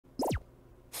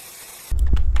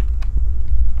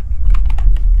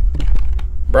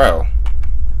bro.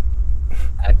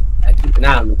 I keep an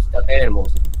eye on them stuffed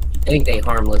animals. You think they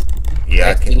harmless. Yeah,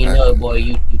 Next thing you know, boy,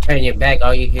 you turn your back,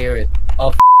 all you hear is,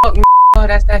 oh, fuck me, oh,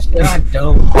 that's that shit I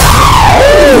don't.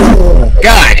 Oh,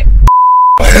 God.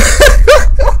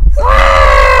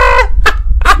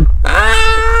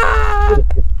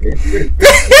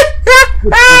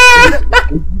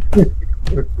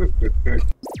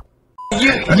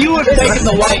 You have taken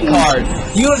the white card.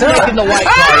 You have taken the white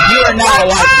card. You are not a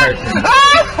white person.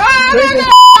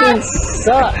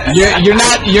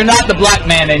 You're not the black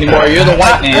man anymore. You're the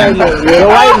white man. You're the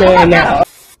white man now.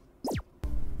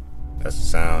 That's the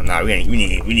sound. Nah, we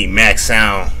need max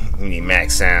sound. We need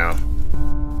max sound.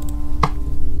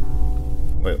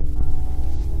 Wait.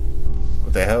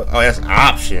 What the hell? Oh, that's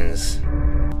options.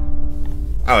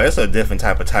 Oh, that's a different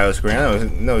type of title screen.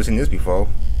 I've never seen this before.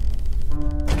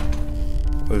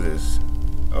 What is this?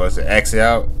 Oh, it's an X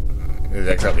out. It's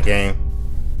X out the game.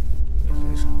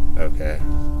 Okay.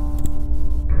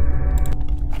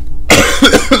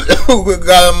 Oh, good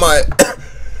God Almighty.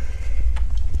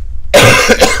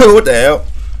 What the hell?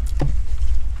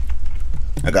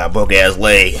 I got a broke ass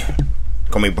leg.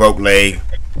 Call me broke leg.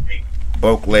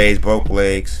 Broke legs, broke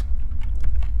legs.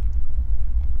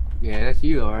 Yeah, that's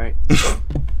you, alright.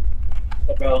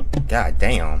 God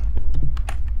damn.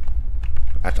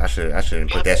 I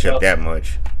shouldn't put that shit up that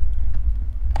much.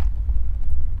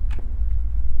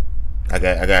 I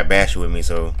got Bash with me,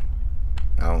 so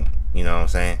I don't, you know what I'm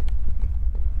saying?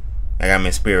 I got him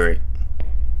in spirit.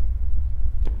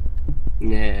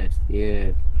 Yeah,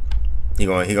 yeah. He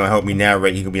gonna help me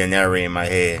narrate. He gonna be a narrator in my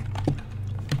head.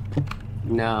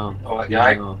 No. Oh,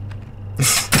 yeah. No.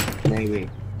 Maybe.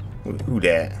 Who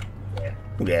that?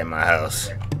 Who that in my house?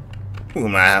 Who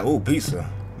in my house? Ooh, pizza.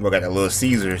 We got that Little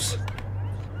Caesars.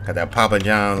 Got that Papa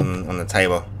John's on the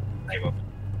table.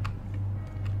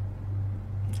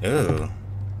 Ooh.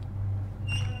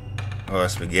 Oh,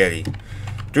 spaghetti.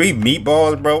 3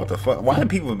 meatballs, bro? What the fuck? Why do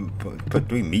people put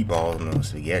 3 meatballs on the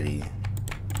spaghetti?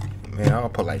 Man, I'll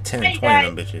put like 10 and 20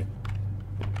 on them bitches.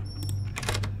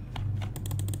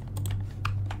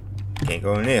 Can't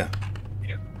go in there.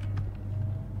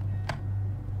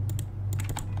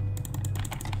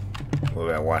 We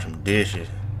gotta wash some dishes.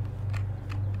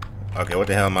 Okay, what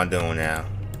the hell am I doing now?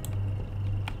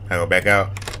 I go back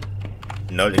out?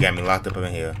 No, they got me locked up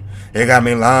in here. They got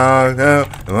me locked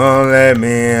up. They won't let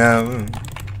me out.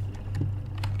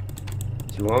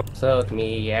 You won't suck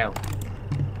me out.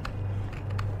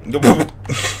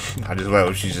 I just love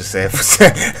what she just said.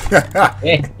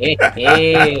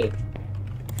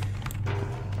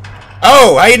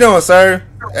 Oh, how you doing, sir?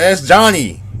 That's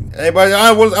Johnny. Hey, buddy,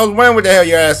 I was wondering what the hell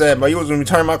your ass at, bro. You was gonna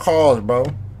return my calls, bro.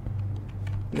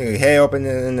 Nigga, head up in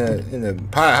the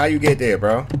pot. How you get there,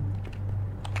 bro?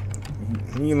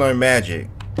 You learn magic.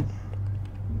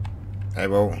 Hey,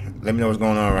 bro, let me know what's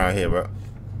going on around here, bro.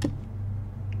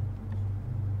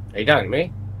 Are you talking to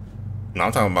me? No,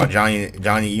 I'm talking about Johnny.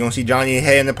 Johnny, you don't see Johnny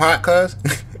head in the pot, cuz?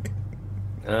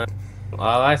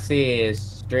 All I see is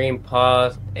stream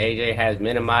pause. AJ has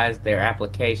minimized their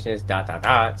applications. ...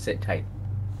 Sit tight.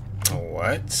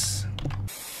 What?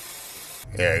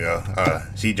 There you go.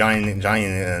 See Johnny in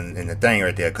the thing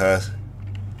right there, cuz.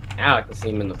 Now I can see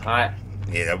him in the pot.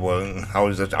 Yeah, that boy. I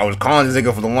was calling this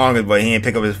nigga for the longest, but he didn't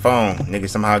pick up his phone. Nigga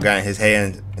somehow got his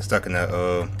hand stuck in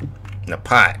the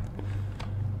pot.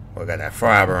 Boy got that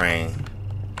fry brain.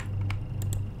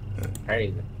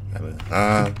 Crazy. It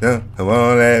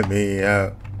won't let me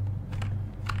out.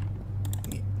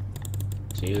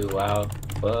 You out,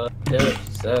 fucked up,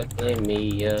 sucking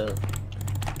me up.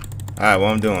 Alright,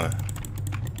 what I'm doing?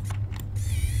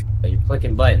 But you're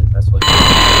clicking buttons. That's what.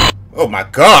 Oh my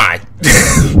god!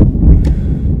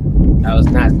 That was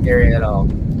not scary at all.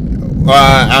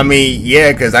 I mean,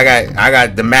 yeah, cause I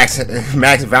got the max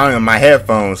volume on my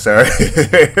headphones, sir.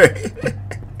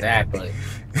 Exactly.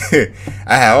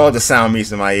 I had all the sound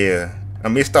meats in my ear. I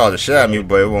mean, it started to shut at me,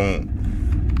 but it won't.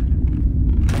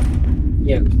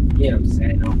 Get him,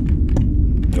 Sano.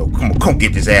 Yo, come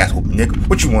get this ass whooping, nigga.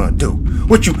 What you wanna do?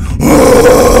 What you?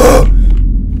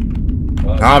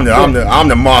 I'm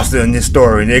the master in this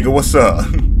story, nigga. What's up?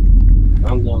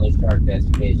 I'm the only shark that's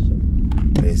fishing.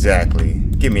 Exactly.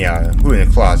 Get me out of here. Who in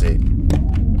the closet?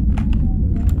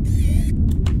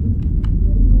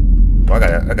 Oh, I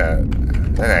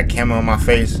got a camera on my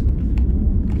face.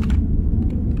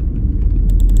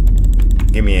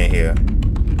 Get me in here.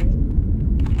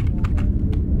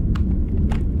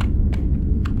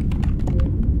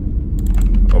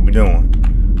 What we doing?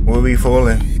 What we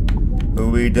fooling? What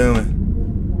we doing?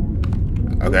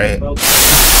 Okay.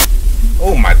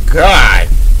 Oh my god!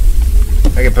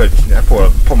 I I can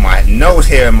put my nose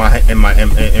hair in my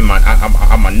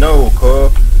on my nose,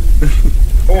 cuz.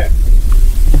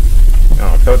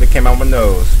 I felt it came out my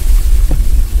nose.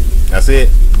 That's it.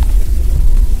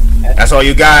 That's all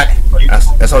you got.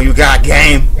 That's all you got,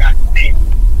 game.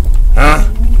 Huh?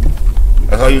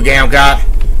 That's all you game got.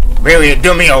 Really,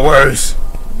 do me a worse.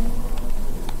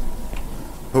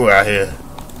 Who out here?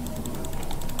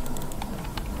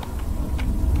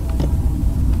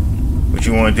 What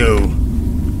you want to do?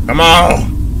 Come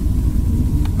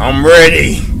on! I'm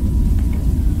ready!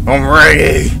 I'm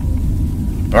ready!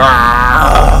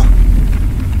 Ah!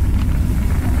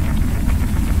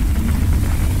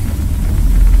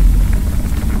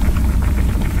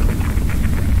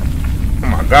 Oh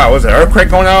my God, what's an earthquake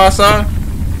going on outside?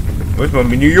 What's gonna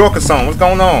be New York or something? What's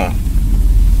going on?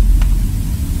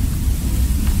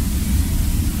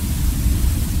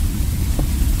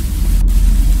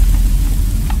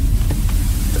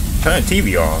 Turn the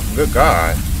TV off. Good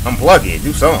God. Unplug it.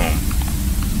 Do something.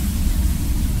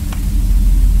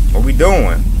 What we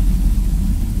doing?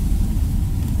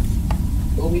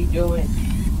 What we doing?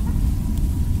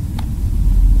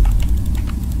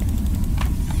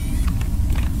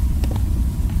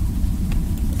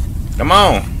 Come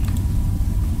on.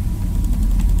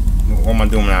 What am I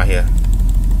doing out here?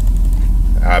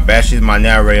 Bash is my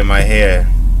narrator in my head.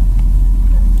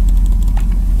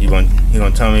 He gonna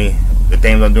tell me the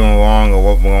things I'm doing wrong or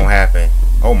what gonna happen.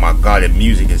 Oh my God, the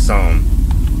music is something.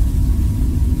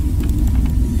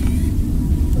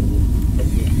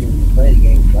 Play the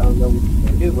game, so I don't know what you're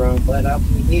gonna do wrong, but I'll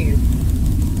be here.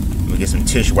 Let me get some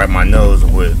tissue, wipe my nose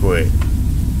with it.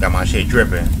 Got my shit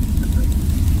dripping.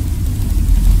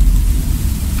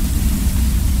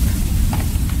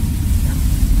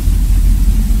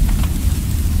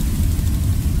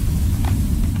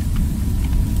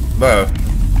 Bro,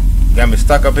 got me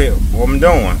stuck up here. What I'm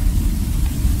doing?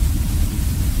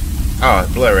 Oh,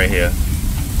 it's blood right here.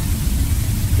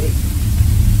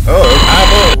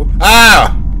 Oh,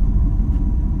 ah!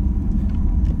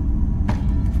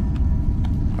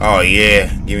 Oh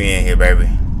yeah, get me in here, baby.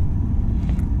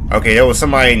 Okay, there was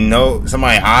somebody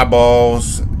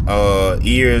eyeballs,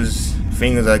 ears,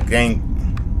 fingers. I think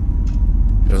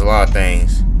there's a lot of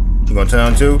things. You gonna turn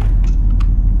on too?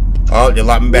 Oh, they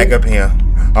locked me back up here.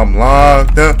 I'm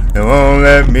locked up and won't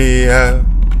let me out.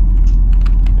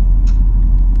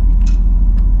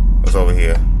 What's over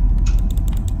here?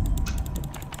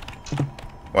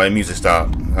 Why the music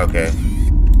stopped? Okay.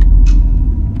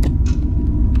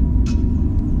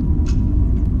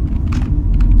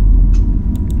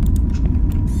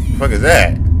 What the fuck is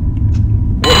that?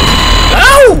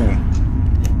 Oh!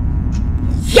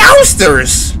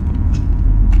 Youngsters!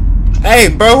 Hey,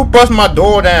 bro, who bust my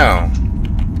door down?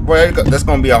 Boy, that's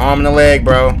gonna be an arm and a leg,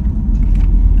 bro.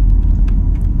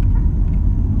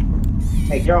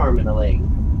 Take your arm and a leg.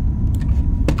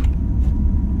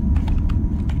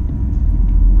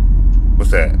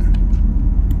 What's that?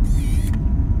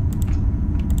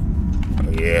 Oh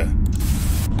yeah.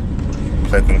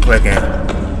 Clicking.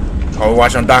 Oh, we're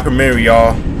watching a documentary,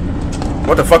 y'all.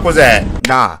 What the fuck was that?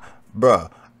 Nah, bruh.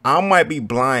 I might be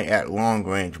blind at long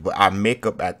range, but I make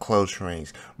up at close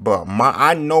range. But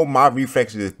I know my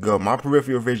reflexes is good. My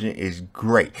peripheral vision is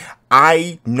great.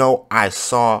 I know I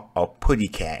saw a putty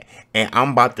cat, and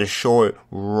I'm about to show it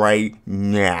right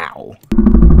now.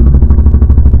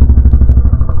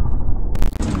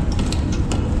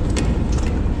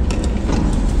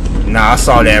 Nah, I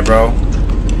saw that, bro.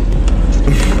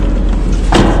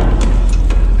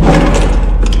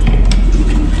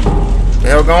 What the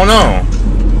hell going on?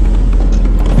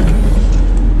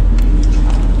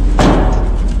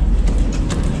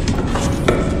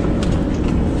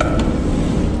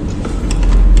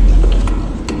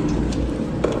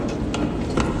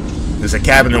 There's a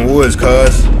cabin in the woods,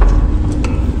 cuz.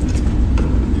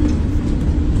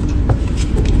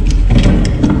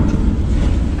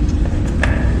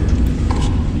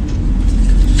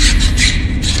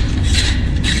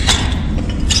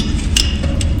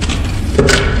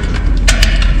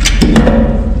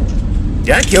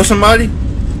 Did I kill somebody?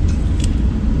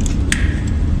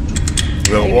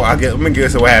 Well, let me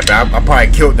guess what happened. I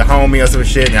probably killed the homie or some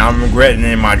shit, and I'm regretting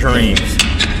it in my dreams.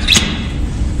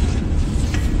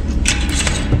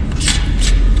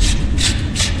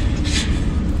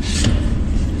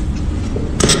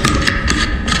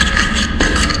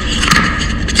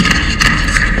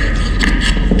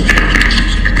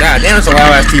 God damn, it's a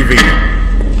loud ass TV.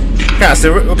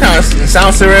 What kind of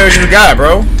sound stereo you got,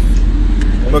 bro?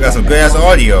 We got some good ass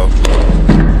audio.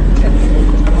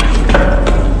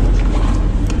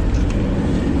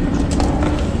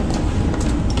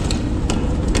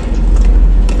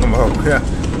 Oh,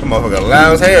 yeah. motherfucker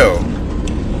loud as hell.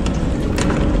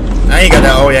 I ain't got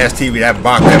that old ass TV, that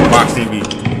box TV.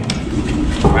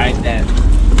 Right, that.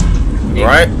 Big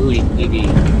Right? booty TV.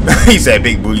 He said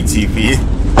big booty TV.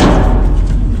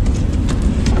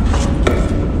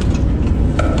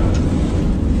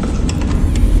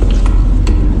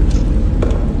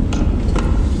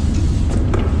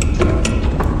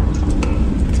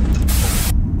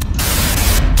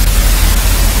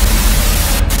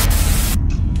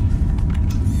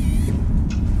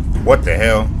 What the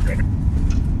hell?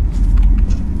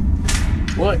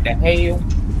 What the hell?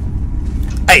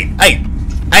 Hey!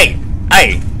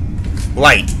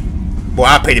 Light. Boy,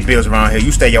 I pay the bills around here.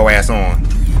 You stay your ass on.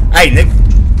 Hey, nigga.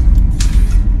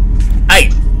 Hey.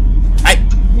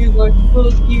 You like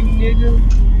fuck you, nigga.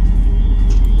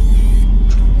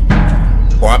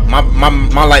 Boy,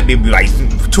 my light bill be like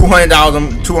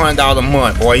 $200 a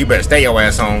month. Boy, you better stay your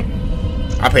ass on.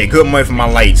 I pay good money for my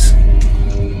lights.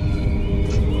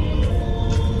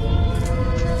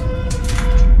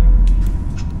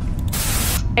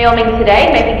 Filming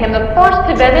today, making him the first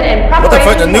to visit in preparation. What the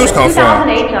fuck the news come from?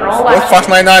 Where's Fox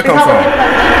 99 come from?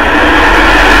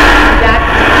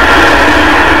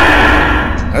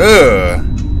 Ugh.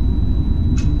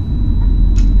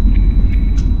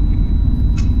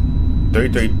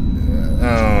 33.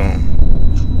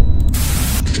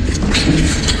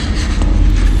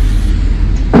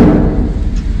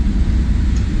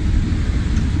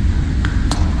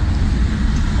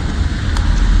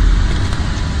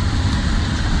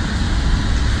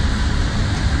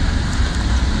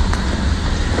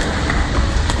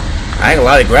 I ain't a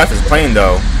lot of graphics playing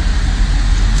though.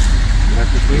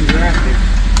 That's between graphics.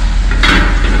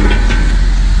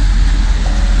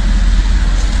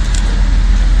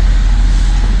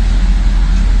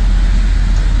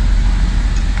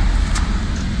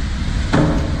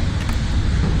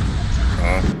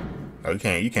 Oh,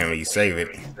 you can't really save it.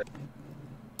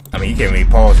 I mean, you can't really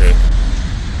pause it.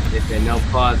 Just said no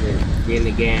pausing. Get in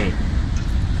the game.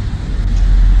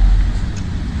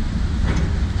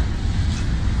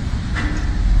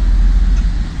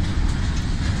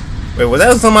 Wait, was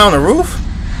that somebody on the roof?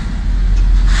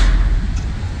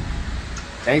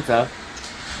 Think so.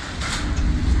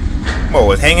 Mo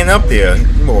was hanging up there.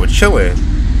 Mo was chilling.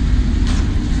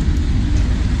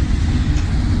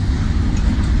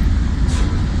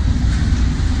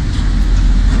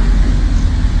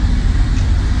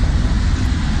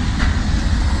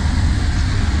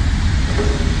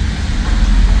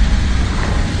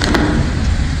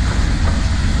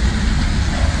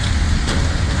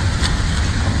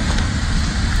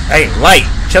 Hey, Light,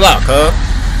 chill out, cuz.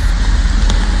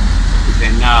 He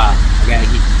said, nah, I gotta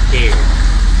get you scared.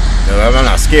 No, I'm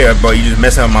not scared, bro. You just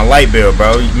messing up my light bill,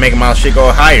 bro. You making my shit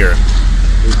go higher.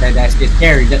 He said, that's just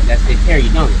Terry, don't it?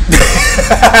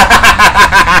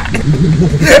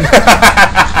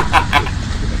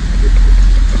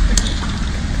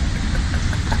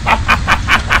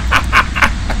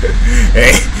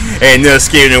 Ain't no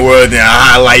scared in the world than a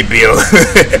high light bill.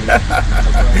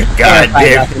 God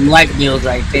damn. Some light bills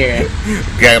right there.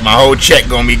 Got my whole check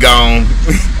gonna be gone.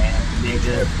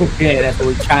 Nigga. Yeah, that's what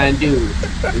we trying to do.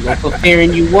 We gonna prepare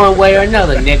you one way or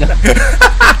another, nigga.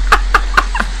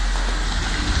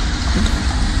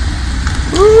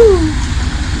 Woo.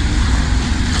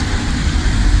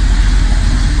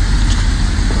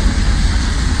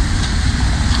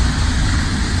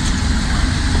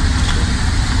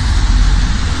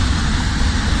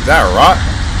 Is that a rock?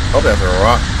 Hope that's a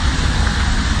rock.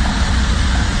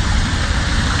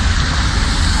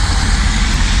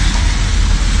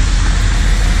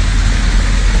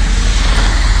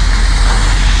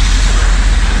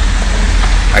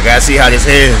 I gotta see how this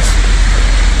is.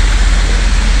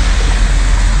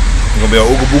 It's gonna be a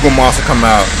Ooga Booga monster come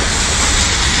out.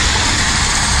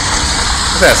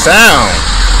 What's that sound?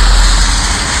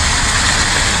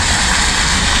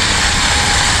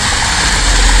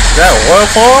 Is that a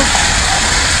waterfall?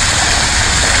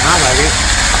 I like it.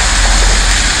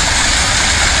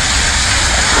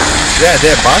 Is that a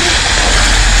dead body?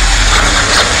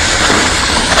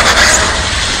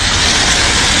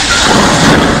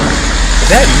 Is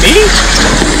that me?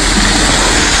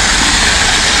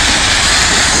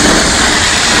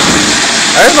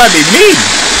 That might be me.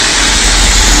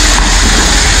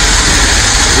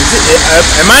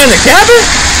 Am I in the cabin?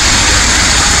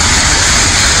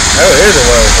 Oh, it is a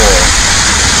waterfall.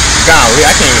 Golly,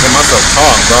 I can't even hear myself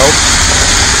talk, bro.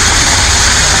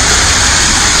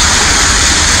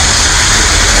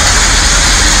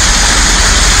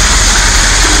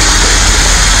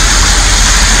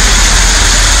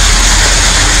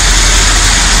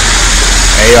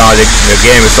 Hey y'all, the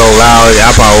game is so loud,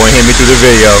 y'all probably won't hear me through the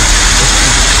video.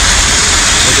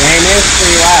 The game is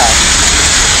pretty loud.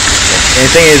 And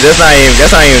the thing is, that's not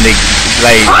even the,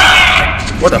 like,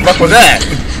 what the fuck was that?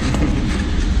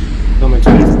 Someone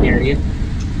trying to scare you.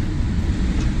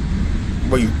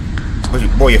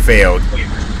 Boy, you failed.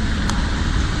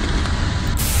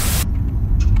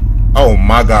 Oh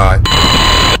my god.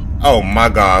 Oh my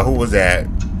god, who was that?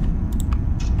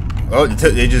 Oh,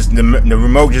 it just the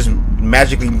remote just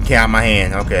magically came out of my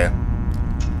hand. Okay.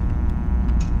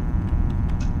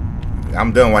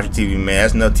 I'm done watching TV, man.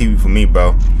 That's enough TV for me,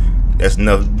 bro. That's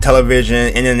enough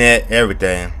television, internet,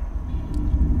 everything.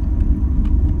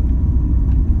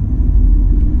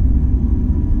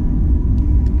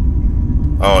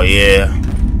 Oh yeah,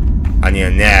 I need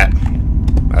a nap.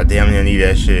 I damn near need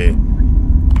that shit.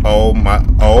 Oh my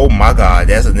god,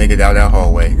 that's a nigga down that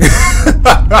hallway.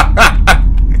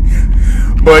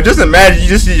 But just imagine you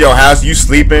just see your house, you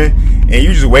sleeping, and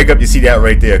you just wake up, you see that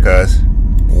right there, cuz.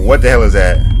 What the hell is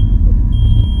that?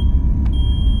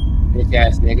 Bitch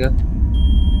ass nigga.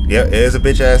 Yep, it is a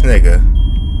bitch ass nigga.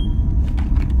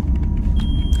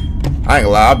 I ain't gonna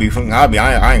lie, I'll be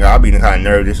the kind of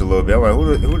nervous a little bit. I'm like,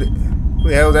 who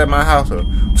the hell's at my house?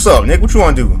 What's up, Nick? What you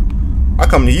wanna do? I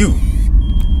come to you.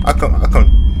 I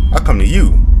come to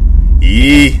you.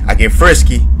 Yeah, I get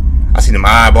frisky. I see them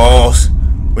eyeballs.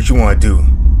 What you wanna do?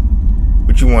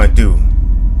 What you wanna do?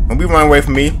 Don't be running away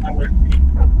from me.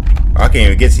 I can't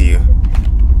even get to you.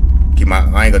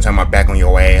 I ain't gonna turn my back on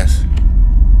your ass.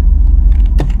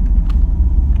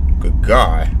 Good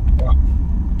God.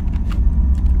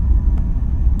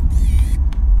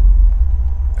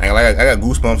 I got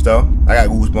goosebumps though. I got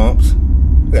goosebumps.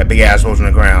 I got big ass holes on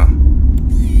the ground.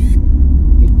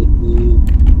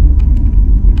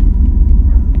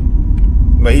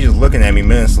 But he's just looking at me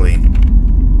menacely.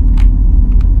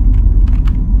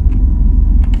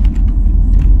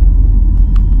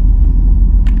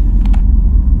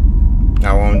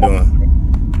 Now what I'm doing?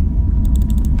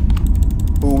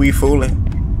 Who we fooling?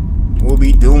 What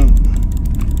we doing?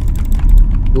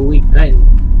 Who we cutting?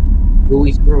 Who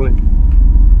we screwing?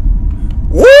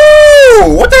 Woo!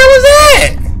 What the hell was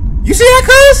that? You see that,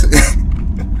 cuz?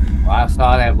 Well, I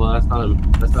saw that, but I saw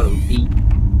them feet.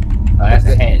 Oh, that's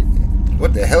the head.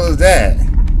 What the hell is that?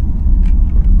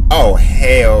 Oh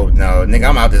hell no, nigga!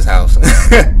 I'm out this house.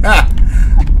 That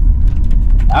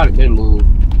would have been moved.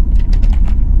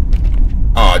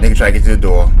 Oh, nigga, try to get to the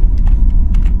door.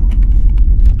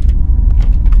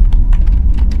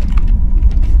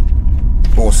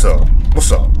 What's up?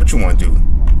 What's up? What you want to do?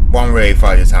 Well, I'm ready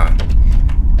for this time.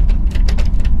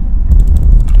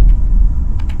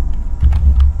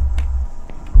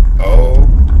 Oh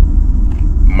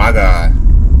my god.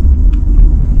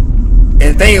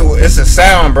 And the thing, it's a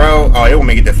sound, bro. Oh, it will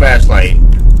make it the flashlight.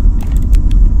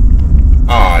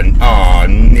 Oh,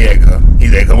 nigga.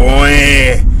 He's like, come on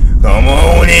in. Come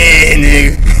on in,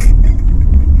 nigga.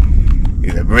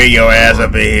 He's like, bring your ass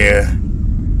up in here.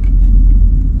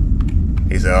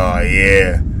 He said, oh,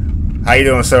 yeah. How you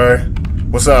doing, sir?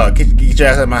 What's up? Get your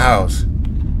ass out of my house.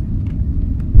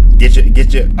 Get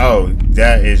your, oh,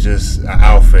 that is just an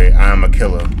outfit. I am a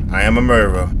killer. I am a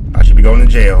murderer. I should be going to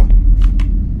jail.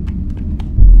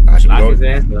 I should Lock go. his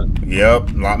ass up.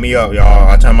 Yep, lock me up, y'all.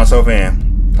 I turn myself in.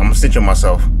 I'm gonna stitch on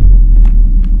myself.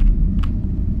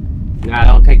 Nah,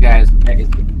 don't take that as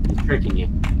it's tricking you.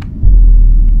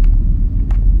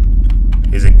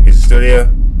 Is it still there?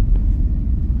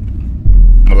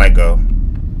 I'm gonna let go.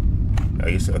 Oh,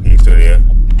 you still, okay, you still there.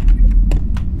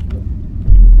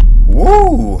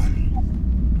 Woo!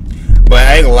 But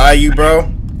I ain't gonna lie to you,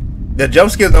 bro. The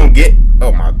jump scares don't get.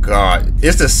 Oh my god,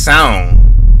 it's the sound.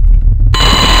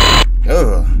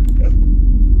 Ugh.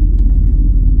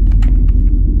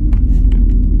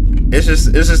 It's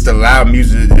just the loud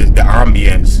music, the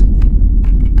ambience.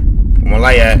 I'm gonna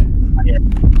lie at.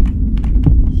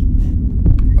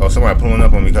 Oh, somebody pulling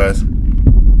up on me, cuz.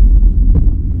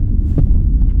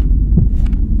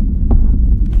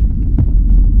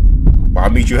 Well, I'll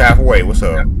meet you halfway. What's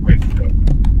up?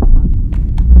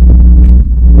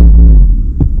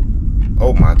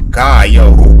 Oh my god,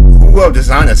 yo, whoever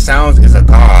designed the sounds is a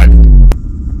god.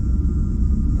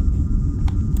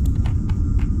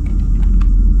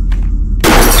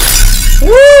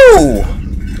 Woo!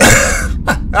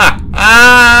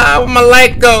 Where my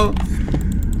light go?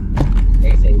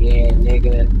 They say, yeah,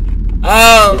 nigga.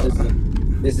 Oh!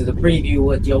 This is a preview of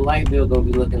what your light bill gonna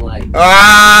be looking like.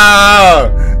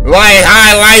 Oh!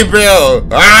 High light bill!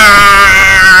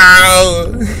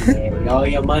 Oh! And all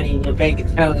your money in your bank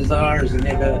account is ours,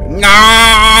 nigga. No!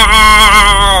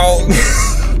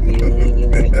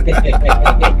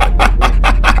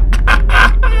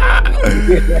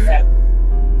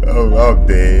 Oh, I'm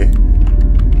dead.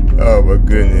 Oh my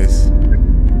goodness.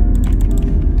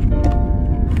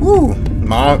 Woo!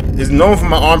 My arm is known for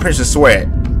my armpits to sweat.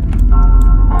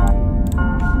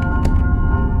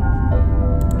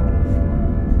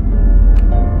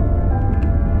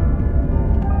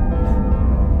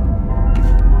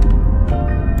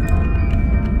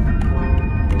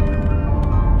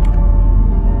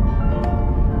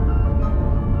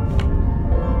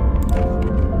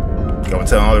 Go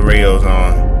turn all the radios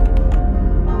on.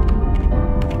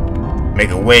 Make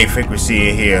a wave frequency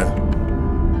in here.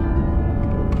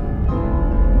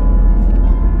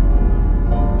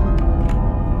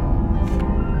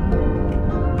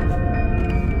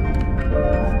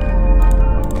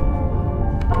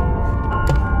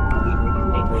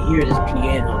 I hear this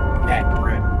piano in the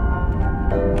background.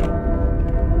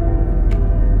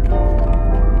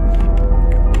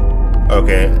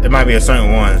 Okay, it might be a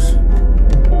certain ones.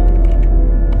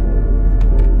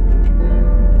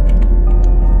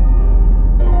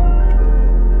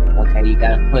 Okay, you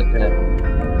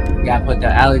gotta put the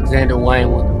Alexander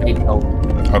Wayne with the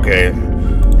Beethoven. Okay. I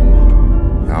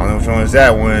don't know which one is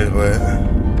that one, but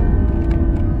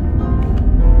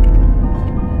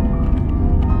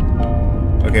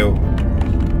okay.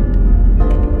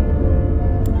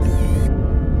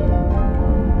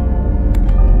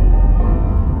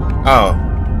 Oh.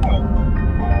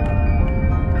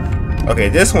 Okay,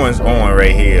 this one's on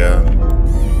right here.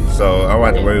 So I don't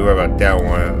have to worry about that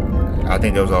one. I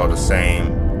think those are all the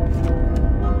same.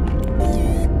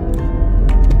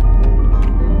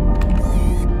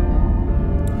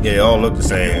 Yeah, they all look the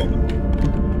same.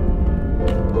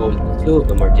 Well, the two of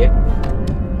them are different.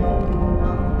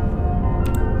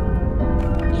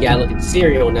 You gotta look at the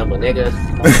serial number, nigga.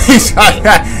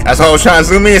 That's why I was trying to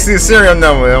zoom in and see the serial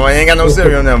number. I ain't got no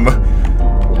serial number.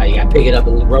 Now you gotta pick it up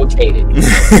and rotate it.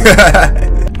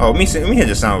 Oh, let me hear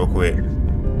the sound real quick.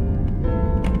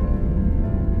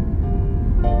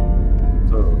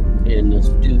 In the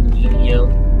studio.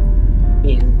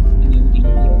 In the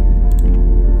studio.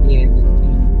 In the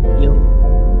studio.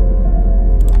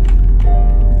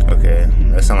 Okay,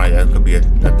 that sounds like that could be a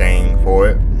thing for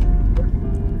it.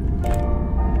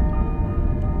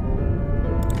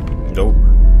 Nope.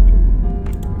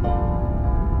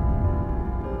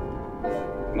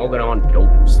 Moving on,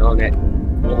 dope, selling that.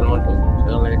 Moving on, dope,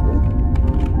 selling that.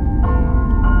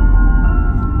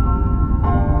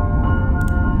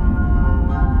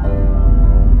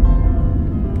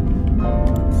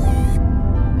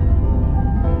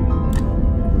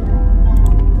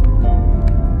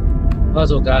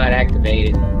 Puzzle God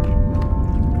activated.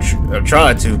 I'm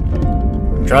trying to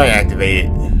activate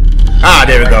it. Ah,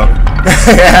 there we go.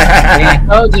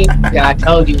 Yeah, I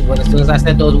told you. When as soon as I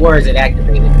said those words, it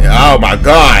activated. Oh my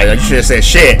god, you should have said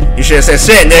shit. You should have said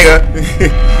shit, nigga. You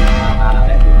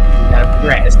gotta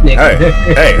progress, nigga.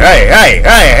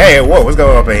 Hey, whoa, what's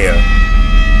going on up in here?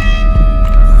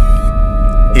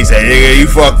 He said, nigga, you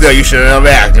fucked up. You should have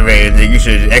never activated, nigga. You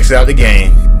should exit out the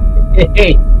game.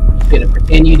 Hey, you should have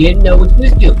pretend you didn't know what you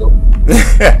was doing.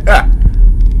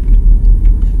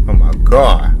 Oh my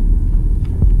god.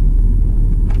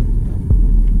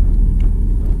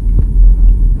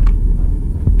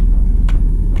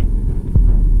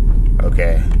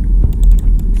 Okay.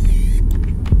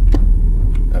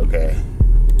 Okay.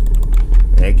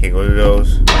 Okay, go to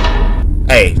those.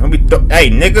 Hey, don't be hey,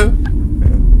 nigga.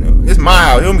 It's my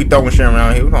house. You don't be throwing shit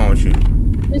around here. What's wrong with you?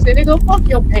 Listen, nigga, fuck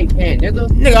your paint can, nigga.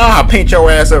 Nigga, I'll paint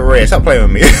your ass up red. Stop playing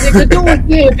with me. Nigga, do it,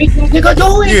 yeah, bitch. Nigga,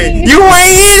 do it. You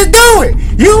ain't here to do it.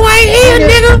 You ain't here,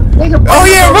 nigga. Oh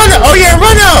yeah, run out. Oh yeah,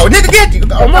 run out. Nigga, get you.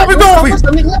 I'm open the door for you.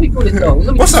 Let me do this though.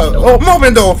 What's up? Oh, I'm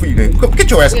opening the door for you, nigga. Get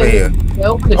your ass over here.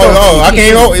 Oh, I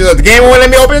can't open. The game won't let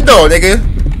me open the door, nigga.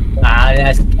 Ah,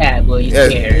 that's a cat, boy. You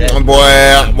scared. Boy,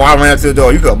 I ran up to the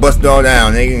door. You could bust the door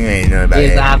down, nigga. You ain't nothing about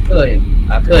yes, that.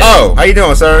 I could. Oh, how you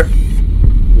doing, sir?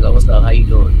 What's up? How you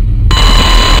doing?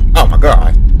 Oh my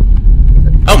god.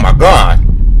 Oh my god.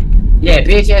 Yeah,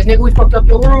 bitch ass nigga, we fucked up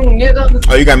your room, nigga.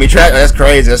 Oh, you got me trapped? That's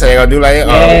crazy. That's how you gonna do like that?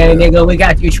 Yeah, nigga, we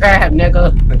got you trapped,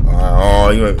 nigga.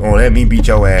 Let me beat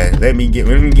your ass. Let me get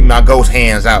my ghost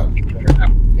hands out.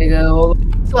 Nigga,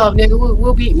 what's up, nigga?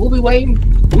 We'll be waiting.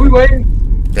 We'll be waiting.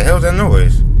 The hell's that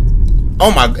noise?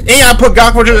 Oh my! And I put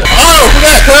Gok for just. Oh, look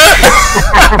at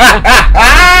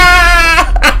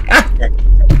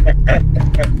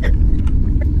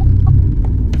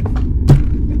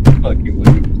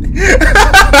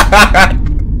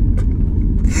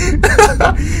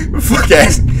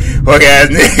Fuck ass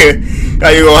nigga. How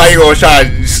you gonna try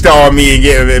to star me and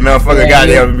get it, motherfucker?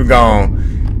 Goddamn, gone.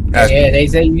 Yeah, they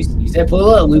say you said pull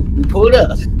up. We pulled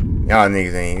up. Y'all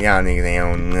niggas ain't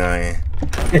on nothing.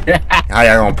 How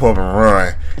y'all gonna pull up and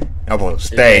run? I'm supposed to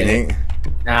stay, nigga.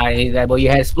 Nah, he's like, well, you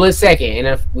had a split second, and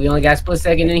if we only got a split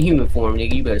second in human form,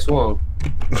 nigga, you better swung.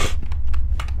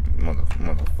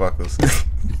 Motherfuckers.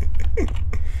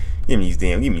 Give me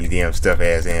these damn stuffed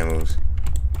ass animals.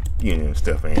 Give me them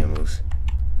stuffed animals.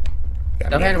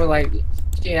 Stuffed animal like,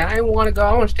 shit, I ain't want to go.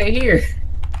 I want to stay here.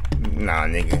 Nah,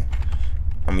 nigga.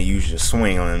 I'm gonna use your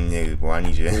swing on them niggas, boy. I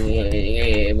need you.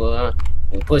 Yeah, boy.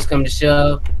 When push come to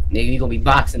shove, nigga, you gonna be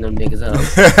boxing them niggas up.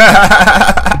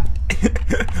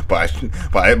 by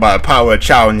the power of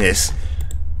childness.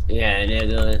 Yeah,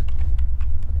 nigga.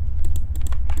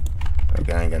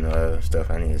 Okay, I ain't got no other stuff.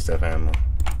 I need a stuffed animal.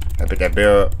 I pick that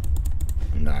barrel up.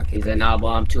 Nah, I can't. He said, nah, boy,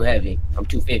 I'm too heavy. I'm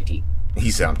 250.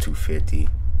 He said I'm 250.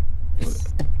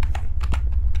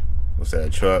 What's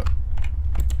that, truck?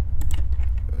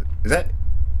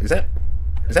 Is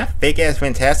that fake ass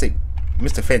Fantastic,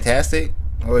 Mr. Fantastic,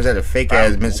 or is that a fake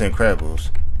ass Mr. Incredibles?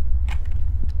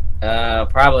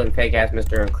 Probably fake ass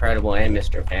Mr. Incredible and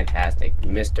Mr. Fantastic.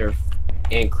 Mr.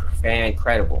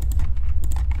 Incredible.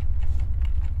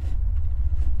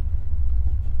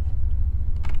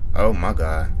 Oh my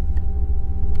god.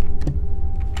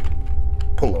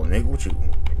 Pull on, nigga.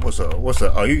 What's up?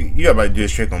 Oh, you about to do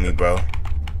this trick on me, bro.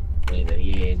 Yeah,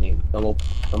 nigga.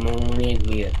 Come on in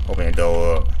here. Open that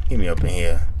door up. Get me up in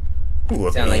here. Who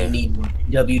up Sound like here? you need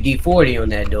WD-40 on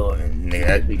that door.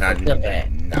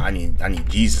 Nigga, I need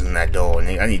Jesus in that door,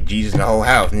 nigga. I need Jesus in the whole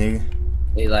house, nigga.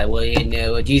 He's like,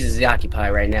 well, Jesus is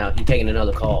occupied right now. He's taking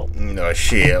another call. No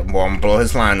shit, boy, I'm gonna blow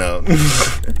his line up.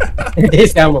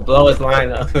 This time I'm gonna blow his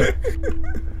line up.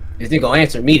 This nigga gonna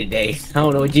answer me today. I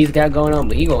don't know what Jesus got going on,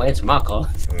 but he gonna answer my call.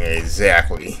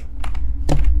 Exactly.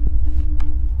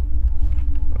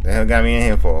 What the hell got me in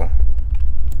here for?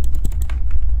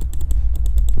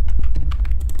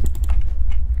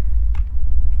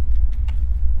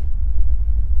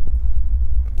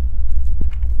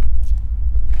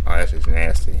 Oh, that's just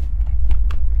nasty.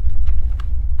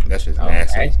 That's just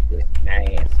nasty. That's just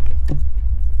nasty.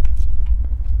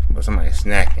 But somebody's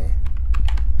snacking.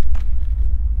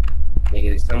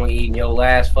 Nigga, someone eating your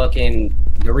last fucking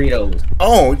Doritos.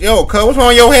 Oh, yo, cuz, what's wrong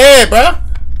with your head, bro?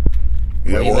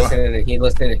 Well, he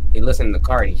listening to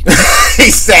Cardi.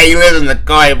 He said he lives in the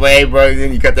car, but hey, bro,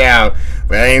 then you cut that out.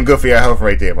 But that ain't good for your health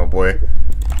right there, my boy.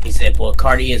 He said, boy,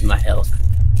 Cardi is my health.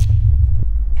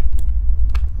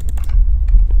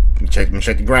 Check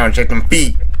the ground, check them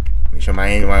feet. Make sure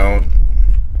my own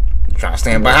trying to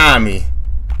stand behind me.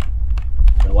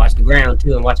 And watch the ground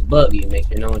too, and watch a buggy, and make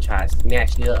sure no one tries to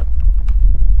snatch you up.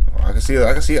 Oh, I can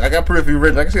see. I got periphery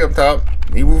vision. I can see up top.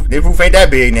 Their roof ain't that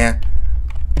big now.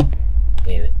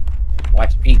 Damn it.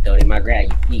 Watch your feet though; they might grab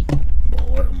your feet.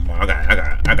 Boy, I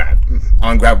got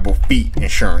ungrabbable feet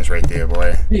insurance right there,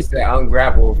 boy. He said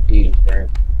ungrabbable feet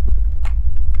insurance.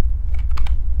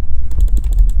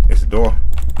 It's the door.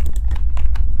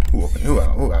 Who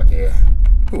out there?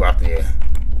 Who out there?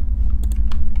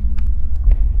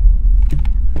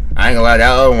 I ain't gonna lie, that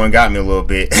other one got me a little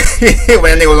bit. When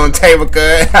that nigga was on the table,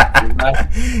 cuz.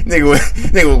 nigga was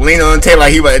leaning on the table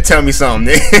like he about to tell me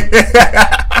something, nigga.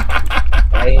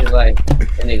 He was like,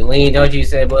 that nigga leaned, don't you?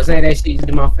 Say, boy, say that shit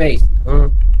to my face. Huh?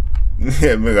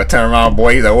 Yeah, nigga turn around,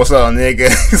 boy. He's like, what's up, nigga?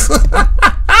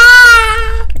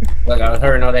 Like I was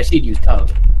hearing all that shit you was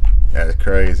talking. That's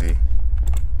crazy.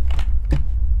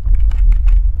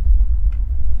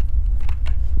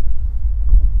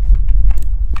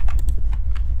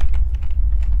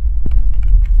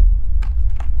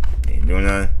 Ain't doing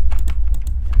nothing.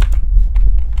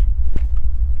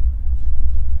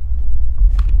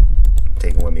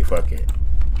 Taking with me, fuck it.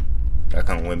 That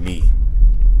come with me.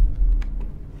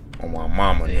 On my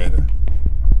mama, nigga.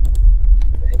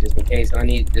 Just in case I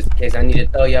need to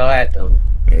throw y'all at them.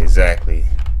 Exactly.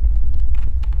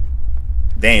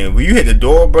 Damn, when you hit the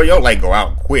door, bro, your light go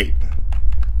out quick.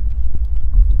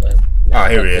 But Oh,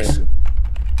 here it is.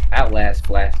 Outlast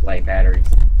flashlight batteries.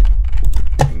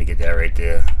 Let me get that right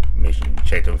there. Make sure you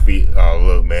check them feet. Oh,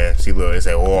 look, man. See, look, it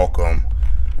say welcome.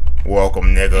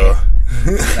 Welcome, nigga.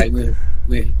 Like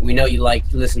we know you like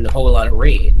to listen to a whole lot of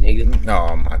Red, nigga.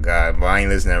 Oh, my God. But I ain't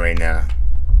listening right now.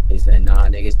 He said, nah,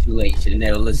 nigga, it's too late. You should have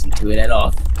never listened to it at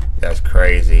all. That's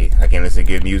crazy. I can't listen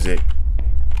to good music.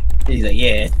 He's like,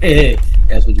 yeah.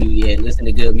 That's what listen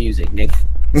to good music, nigga.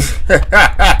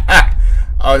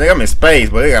 Oh, they got me in space,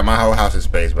 but they got my whole house in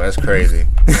space, but that's crazy.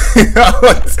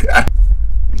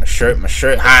 my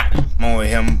shirt hot. I'm on with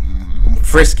him. I'm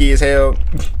frisky as hell.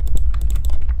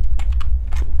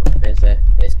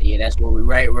 That's where we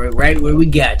right where we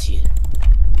got you.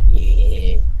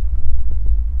 Yeah.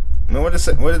 Man, what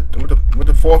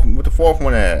the fourth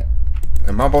one at?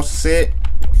 Am I supposed to sit?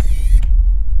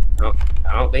 I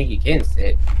don't think you can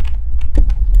sit.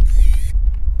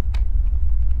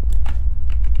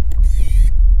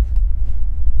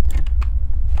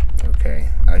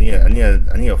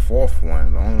 I need a fourth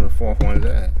one. I don't know the fourth one is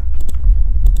that.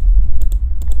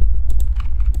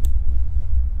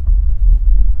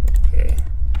 Okay.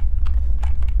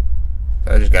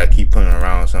 So I just gotta keep putting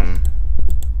around something.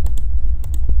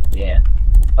 Yeah.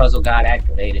 Puzzle got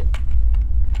activated.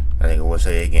 I think it will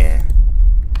say again.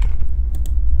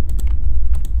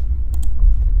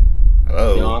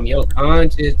 Hello. Yo, I'm your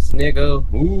conscience, nigga.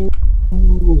 Ooh,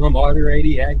 I'm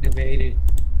already activated.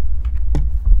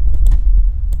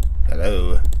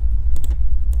 Hello.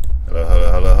 Hello,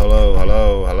 hello, hello, hello,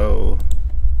 hello, hello.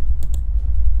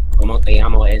 Como te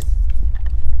llamo es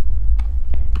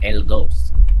el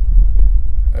ghost.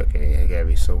 Okay, it gotta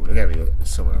be somewhere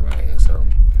right here. So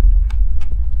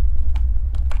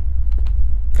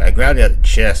I grabbed that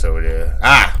chest over there.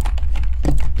 Ah,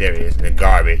 there it is in the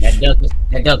garbage.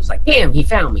 That duck was like, damn, he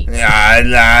found me. Nah,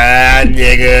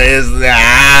 nigga, it's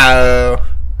now.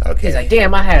 Okay. He's like,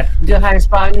 damn, I had a good hiding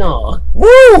spot and all.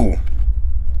 Woo!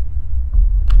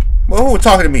 Well, who was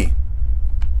talking to me?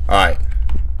 Alright.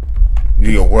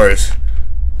 Do your worst.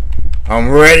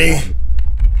 I'm ready.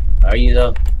 Are you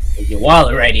though? Is your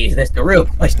wallet ready? That's the real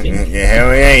question. Yeah,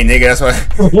 hell it ain't, nigga. That's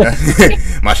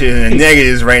why my shit is in the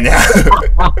negatives right now.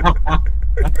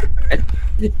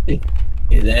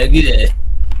 Is that good?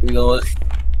 We going.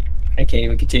 I can't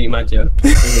even continue my joke.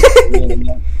 We in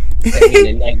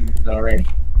the negatives already.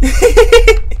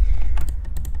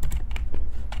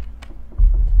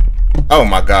 Oh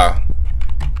my god.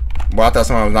 Well, I thought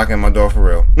someone was knocking on my door for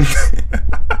real.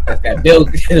 That's that bill,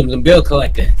 them bill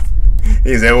collectors.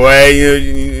 He said, well,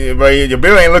 your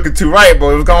bill ain't looking too right,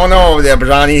 boy. What's going on over there,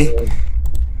 Johnny?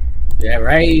 Yeah,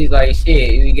 right? He's like,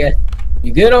 shit,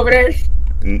 you good over there?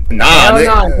 Nah,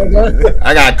 nigga.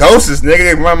 I got ghosts, nigga.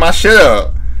 They run my shit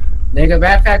up. Nigga,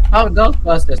 matter of fact, call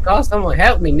Ghostbusters. Call someone,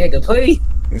 help me, nigga, please.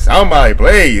 Somebody,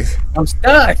 please. I'm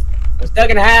stuck. I'm stuck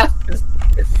in the house.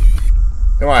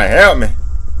 Somebody help me.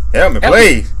 Help me,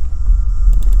 please.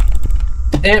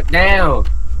 Stamp down.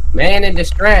 Man in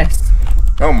distress.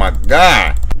 Oh my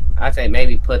god. I say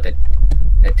maybe put the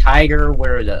tiger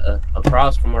where the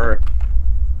across from where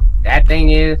that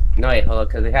thing is. No, wait, hold on,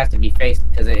 because it has to be facing.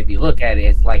 Because if you look at it,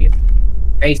 it's like it's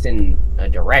facing a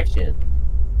direction.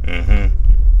 Mm-hmm.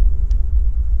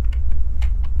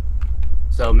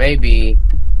 So maybe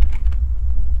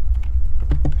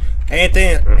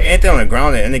anything on the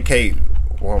ground that indicate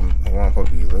what I'm supposed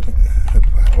to be looking,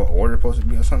 what order supposed to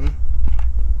be or something.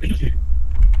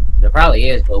 there probably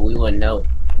is, but we wouldn't know.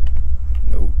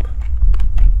 Nope.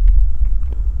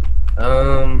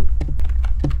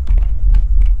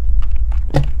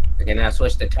 Again, I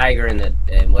switch the tiger and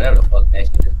whatever the fuck that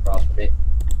shit is across from it.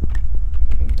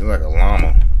 It's like a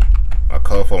llama, a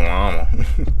colorful llama.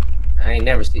 I ain't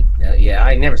never seen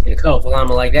a colorful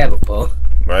llama like that before.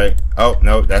 Right? Oh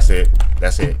no, that's it.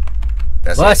 That's it.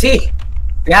 That's Well, it. see,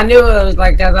 I knew it was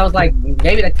like that. I was like,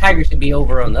 maybe the tiger should be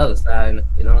over on the other side.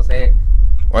 You know what I'm saying?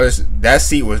 Well, that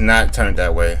seat was not turned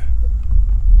that way.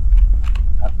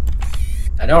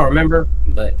 I don't remember,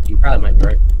 but you probably might be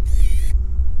right.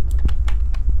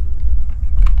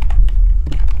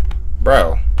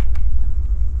 Bro.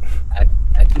 I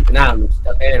keep an eye on them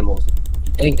stuffed animals.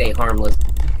 You think they harmless.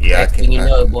 Yeah, Next thing you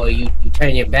know, boy, you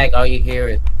turn your back, all you hear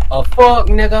is, oh fuck,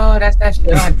 nigga, that's that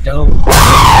shit I don't.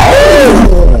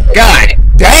 God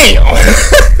damn!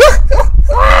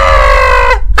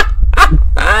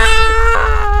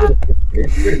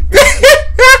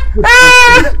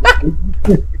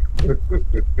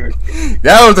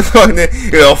 That was the fucking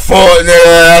fuck, nigga.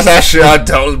 That's that shit I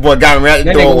don't. Boy, got me out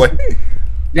the doorway.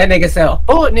 That nigga said,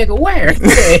 oh, nigga, where?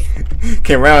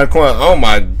 Came around the corner. Oh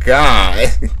my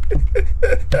god.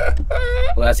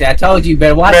 Well, see, I told you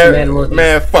better watch it, man.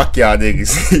 Man, fuck y'all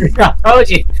niggas. I told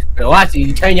you. Better watch it.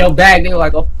 You turn your back, they were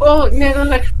like, oh, fuck,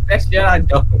 nigga. That shit I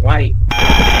don't like.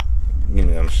 Give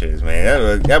me them shits,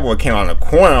 man. That boy came on the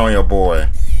corner on your boy.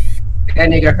 That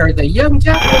nigga heard the Young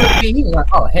Jock on the beat. He was like,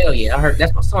 oh, hell yeah. I heard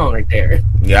that's my song right there.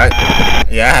 Yeah, I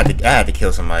had to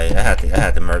kill somebody. I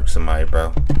had to murk somebody,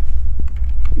 bro.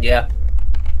 Yeah.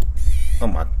 Oh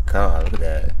my god, look at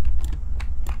that.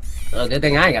 Oh, good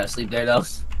thing I ain't gotta sleep there, though.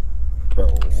 Bro,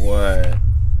 what?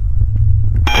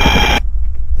 Yeah,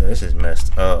 this is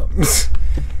messed up.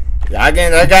 I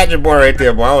got your boy right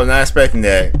there, boy. I was not expecting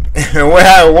that.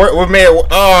 what made it?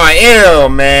 Oh, ew,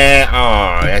 man.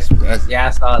 Oh, that's. Yeah, I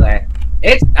saw that. I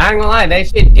ain't gonna lie, that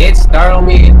shit did startle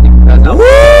me.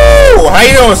 Woo! How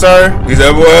you doing, sir? He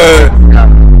said, what?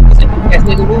 That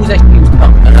nigga moves that shit was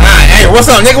talking. Hey, what's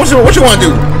up, nigga? What you want to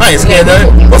do? I ain't scared of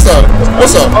it. What's up?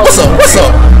 What's up? What's up? What's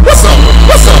up? What's up?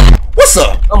 What's up? What's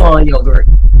up? Come on, yo, girl.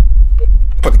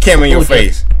 Put the camera in your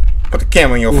face. Put the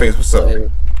camera in your face. What's up?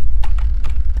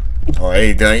 Oh, he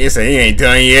ain't done. He said he ain't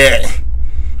done yet.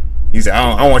 He said,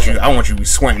 I want you to be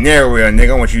sweating everywhere,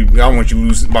 nigga. I want you to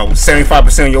lose about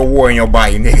 75% of your water in your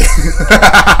body, nigga.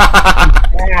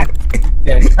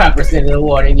 75% of the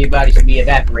water in your body should be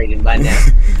evaporated by now.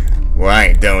 Well, I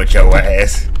ain't done with your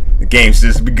ass. The game's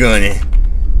just begunning.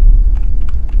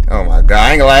 Oh my god,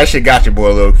 I ain't gonna lie, that shit got your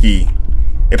boy low key.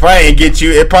 It probably didn't get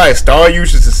you. It probably stalled you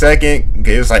just a second.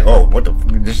 It was like, oh, what the?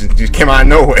 This just came out of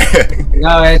nowhere.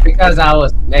 No, it's because I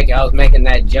was making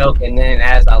that joke, and then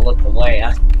as I looked away,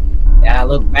 I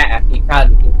looked back. He caught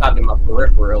me in my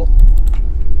peripheral,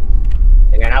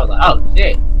 and then I was like, oh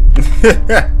shit.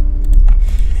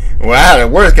 Well, I had it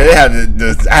worse because I had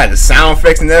the sound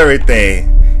effects and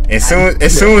everything. As soon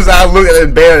as I looked at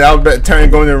the bed, I was about to turn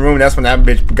and go in the room. That's when that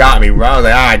bitch got me, bro. I was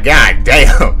like, ah, god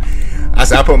damn. I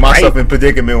said I put myself in a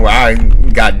predicament where I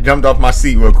got jumped off my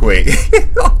seat real quick.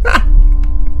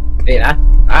 Dude,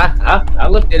 I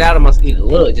lifted out of my seat a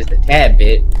little, just a tad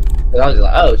bit. Cause I was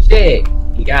like, oh shit,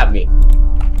 he got me.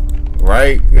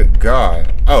 Right? Good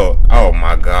god. Oh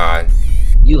my god.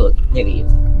 You look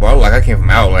hideous. Boy, I look like I came from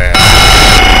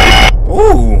Outlast.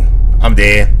 Ooh, I'm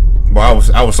dead. Boy, I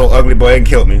was so ugly, boy, it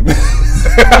killed me.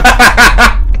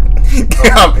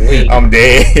 I'm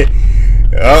dead.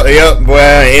 Oh, yep,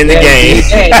 boy, in the game.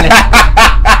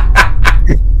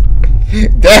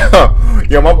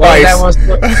 Damn. Yo, my body.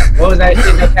 What was that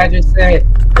shit that Patrick said?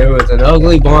 There was an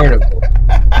ugly barnacle.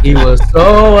 He was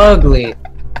so ugly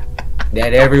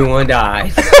that everyone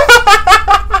died.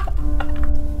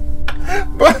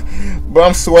 But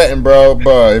I'm sweating, bro.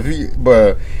 But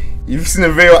you've seen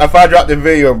the video. If I drop the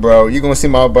video, bro, you're gonna see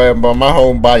my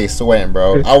whole body sweating,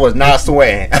 bro. I was not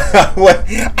sweating. I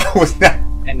was not.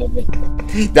 I ain't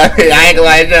gonna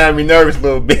lie, that made me nervous a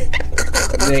little bit.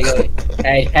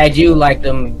 Had you like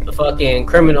them fucking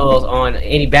criminals on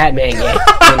any Batman game?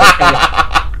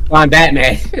 On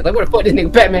Batman, like where the fuck this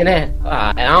nigga Batman at?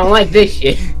 I don't like this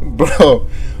shit, bro.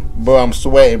 I'm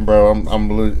sweating, bro. I'm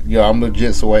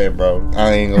legit sweating, bro.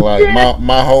 I ain't gonna lie.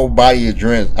 My whole body is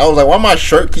drenched. I was like, why my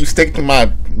shirt keeps sticking to my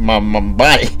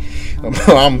body?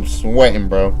 I'm sweating,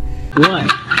 bro.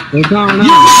 What? What's going on?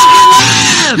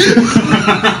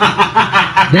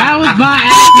 That was by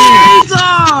accident.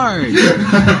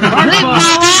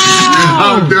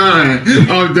 I'm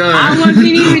done. I wasn't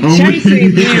even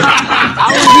chasing him.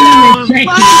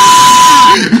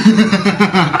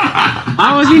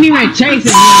 I wasn't even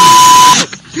chasing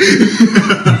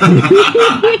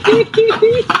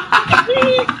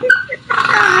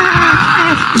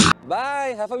him.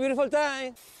 Bye. Have a beautiful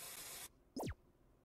time.